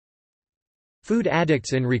Food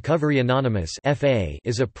Addicts in Recovery Anonymous (FA)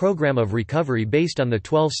 is a program of recovery based on the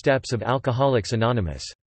 12 steps of Alcoholics Anonymous.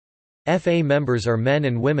 FA members are men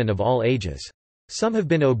and women of all ages. Some have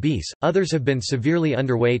been obese, others have been severely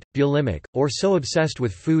underweight, bulimic, or so obsessed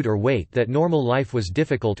with food or weight that normal life was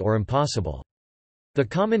difficult or impossible. The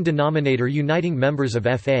common denominator uniting members of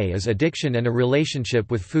FA is addiction and a relationship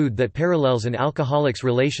with food that parallels an alcoholic's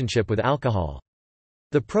relationship with alcohol.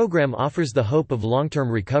 The program offers the hope of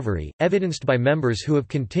long-term recovery, evidenced by members who have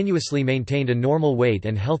continuously maintained a normal weight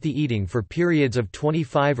and healthy eating for periods of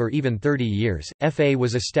 25 or even 30 years. FA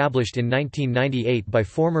was established in 1998 by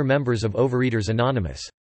former members of Overeaters Anonymous.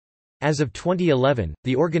 As of 2011,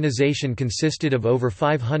 the organization consisted of over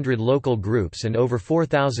 500 local groups and over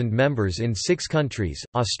 4,000 members in 6 countries: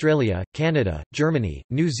 Australia, Canada, Germany,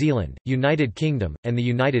 New Zealand, United Kingdom, and the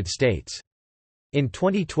United States. In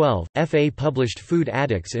 2012, FA published Food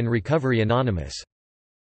Addicts in Recovery Anonymous.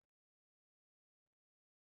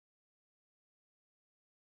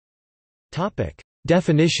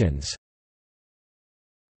 Definitions.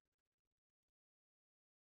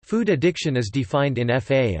 Food addiction is defined in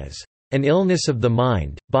FA as an illness of the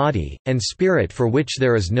mind, body, and spirit for which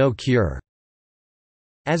there is no cure.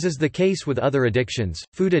 As is the case with other addictions,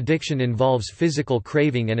 food addiction involves physical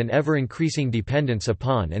craving and an ever-increasing dependence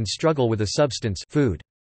upon and struggle with a substance, food.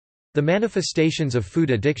 The manifestations of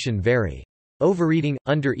food addiction vary. Overeating,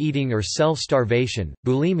 undereating or self-starvation,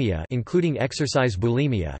 bulimia including exercise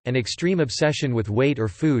bulimia, and extreme obsession with weight or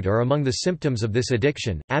food are among the symptoms of this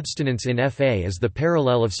addiction. Abstinence in FA is the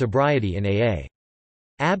parallel of sobriety in AA.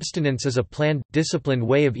 Abstinence is a planned, disciplined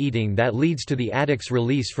way of eating that leads to the addict's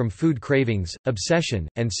release from food cravings, obsession,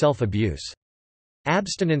 and self-abuse.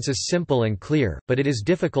 Abstinence is simple and clear, but it is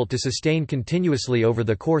difficult to sustain continuously over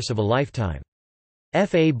the course of a lifetime.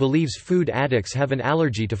 FA believes food addicts have an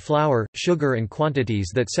allergy to flour, sugar and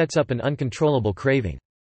quantities that sets up an uncontrollable craving.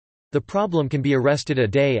 The problem can be arrested a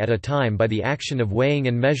day at a time by the action of weighing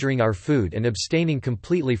and measuring our food and abstaining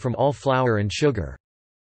completely from all flour and sugar.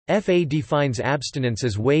 FA defines abstinence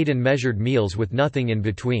as weighed and measured meals with nothing in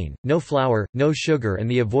between, no flour, no sugar,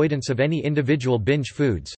 and the avoidance of any individual binge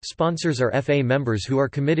foods. Sponsors are FA members who are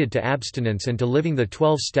committed to abstinence and to living the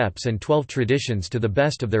 12 steps and 12 traditions to the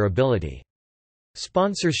best of their ability.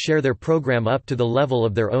 Sponsors share their program up to the level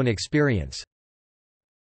of their own experience.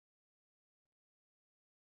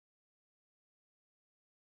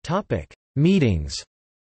 Meetings.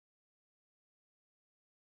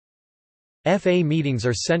 FA meetings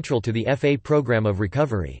are central to the FA program of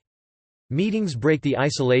recovery. Meetings break the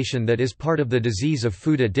isolation that is part of the disease of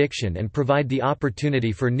food addiction and provide the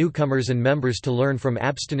opportunity for newcomers and members to learn from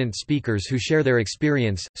abstinent speakers who share their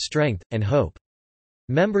experience, strength, and hope.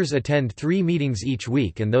 Members attend 3 meetings each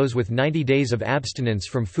week, and those with 90 days of abstinence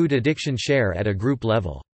from food addiction share at a group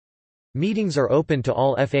level. Meetings are open to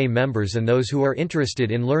all FA members and those who are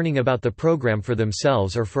interested in learning about the program for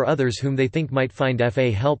themselves or for others whom they think might find FA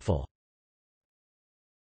helpful.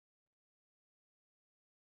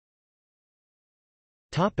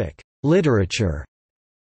 Literature.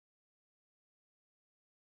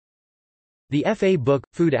 The FA book,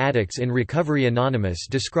 Food Addicts in Recovery Anonymous,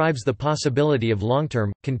 describes the possibility of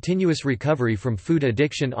long-term, continuous recovery from food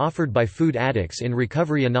addiction offered by Food Addicts in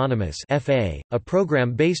Recovery Anonymous (FA), a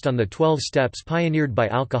program based on the 12 steps pioneered by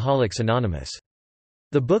Alcoholics Anonymous.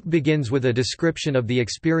 The book begins with a description of the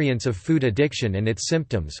experience of food addiction and its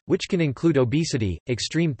symptoms, which can include obesity,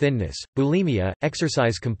 extreme thinness, bulimia,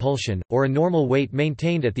 exercise compulsion, or a normal weight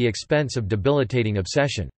maintained at the expense of debilitating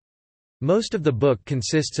obsession. Most of the book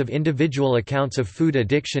consists of individual accounts of food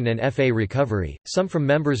addiction and FA recovery, some from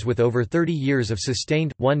members with over 30 years of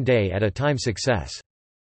sustained, one-day-at-a-time success.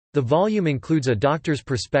 The volume includes a doctor's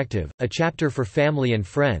perspective, a chapter for family and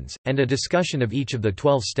friends, and a discussion of each of the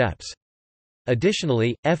 12 steps.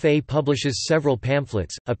 Additionally, FA publishes several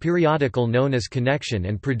pamphlets, a periodical known as Connection,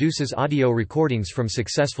 and produces audio recordings from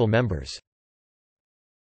successful members.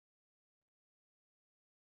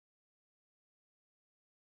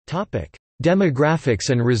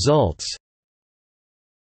 Demographics and results.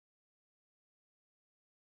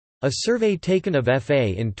 A survey taken of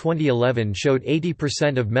FA in 2011 showed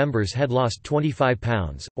 80% of members had lost 25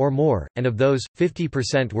 pounds, or more, and of those,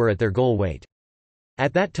 50% were at their goal weight.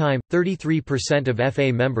 At that time, 33% of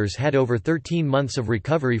FA members had over 13 months of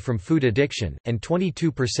recovery from food addiction, and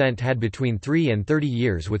 22% had between 3 and 30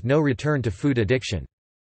 years with no return to food addiction.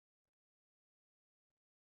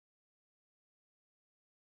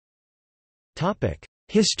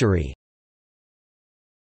 History.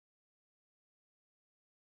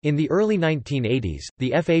 In the early 1980s,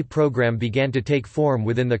 the FA program began to take form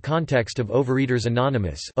within the context of Overeaters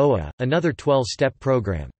Anonymous (OA), another 12-step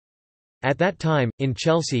program. At that time, in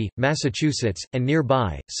Chelsea, Massachusetts, and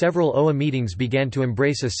nearby, several OA meetings began to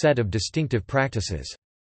embrace a set of distinctive practices.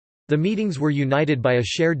 The meetings were united by a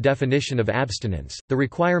shared definition of abstinence, the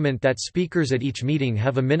requirement that speakers at each meeting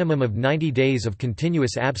have a minimum of 90 days of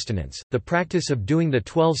continuous abstinence, the practice of doing the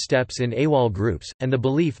 12 steps in AWOL groups, and the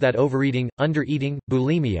belief that overeating, undereating,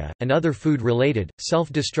 bulimia, and other food-related,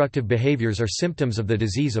 self-destructive behaviors are symptoms of the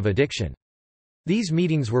disease of addiction. These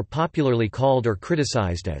meetings were popularly called or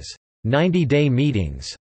criticized as 90-day meetings.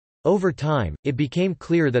 Over time, it became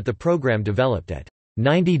clear that the program developed at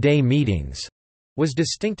 90-day meetings was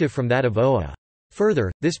distinctive from that of OA.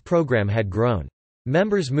 Further, this program had grown.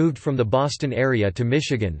 Members moved from the Boston area to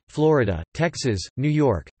Michigan, Florida, Texas, New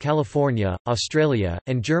York, California, Australia,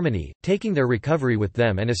 and Germany, taking their recovery with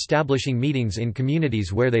them and establishing meetings in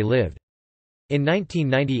communities where they lived. In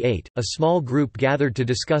 1998, a small group gathered to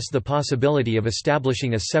discuss the possibility of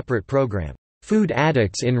establishing a separate program. Food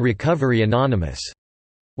Addicts in Recovery Anonymous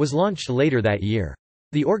was launched later that year.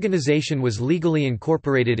 The organization was legally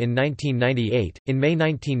incorporated in 1998. In May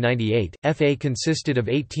 1998, FA consisted of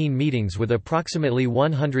 18 meetings with approximately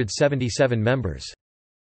 177 members.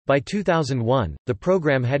 By 2001, the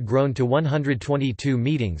program had grown to 122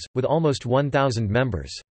 meetings, with almost 1,000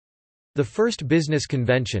 members. The first business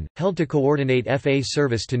convention, held to coordinate FA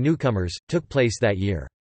service to newcomers, took place that year.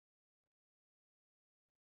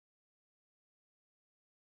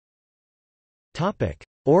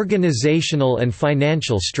 Organizational and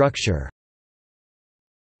financial structure.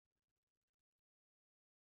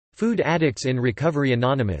 Food Addicts in Recovery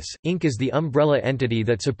Anonymous, Inc. is the umbrella entity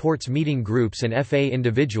that supports meeting groups and FA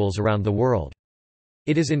individuals around the world.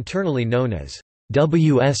 It is internally known as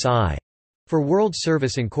WSI for World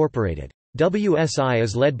Service Incorporated. WSI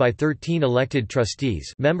is led by 13 elected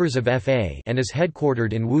trustees, members of FA, and is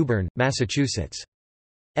headquartered in Woburn, Massachusetts.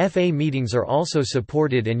 FA meetings are also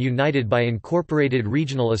supported and united by incorporated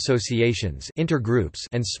regional associations, intergroups,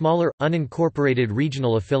 and smaller, unincorporated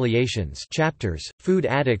regional affiliations, chapters. Food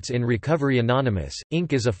Addicts in Recovery Anonymous,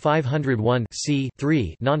 Inc. is a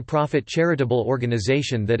 501(c)(3) nonprofit charitable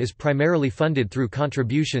organization that is primarily funded through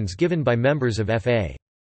contributions given by members of FA.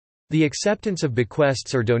 The acceptance of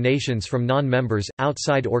bequests or donations from non-members,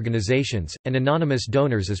 outside organizations, and anonymous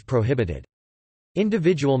donors is prohibited.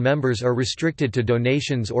 Individual members are restricted to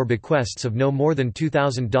donations or bequests of no more than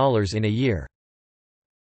 $2,000 in a year.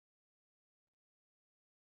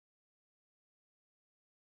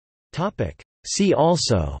 See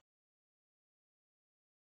also: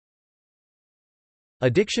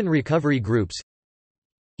 Addiction recovery groups,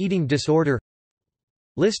 Eating disorder,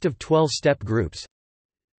 List of 12-step groups,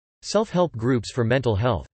 Self-help groups for mental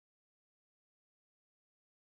health.